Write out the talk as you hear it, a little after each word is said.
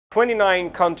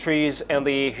29 countries in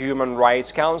the Human Rights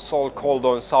Council called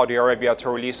on Saudi Arabia to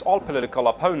release all political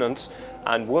opponents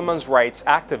and women's rights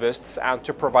activists and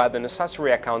to provide the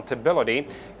necessary accountability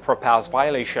for past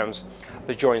violations.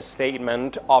 The joint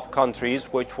statement of countries,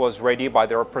 which was read by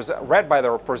the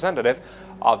representative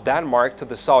of Denmark to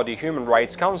the Saudi Human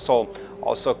Rights Council,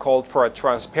 also called for a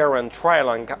transparent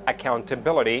trial and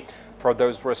accountability for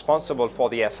those responsible for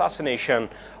the assassination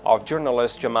of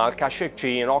journalist Jamal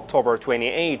Khashoggi in October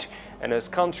 28 in his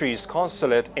country's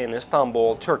consulate in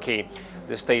Istanbul, Turkey.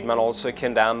 The statement also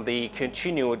condemned the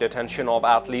continued detention of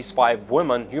at least 5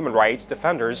 women human rights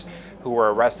defenders who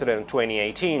were arrested in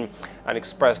 2018 and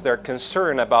expressed their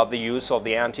concern about the use of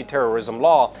the anti-terrorism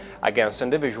law against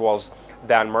individuals.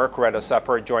 Denmark read a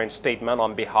separate joint statement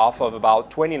on behalf of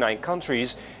about 29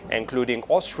 countries, including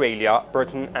Australia,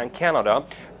 Britain and Canada,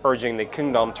 urging the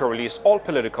kingdom to release all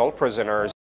political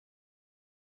prisoners.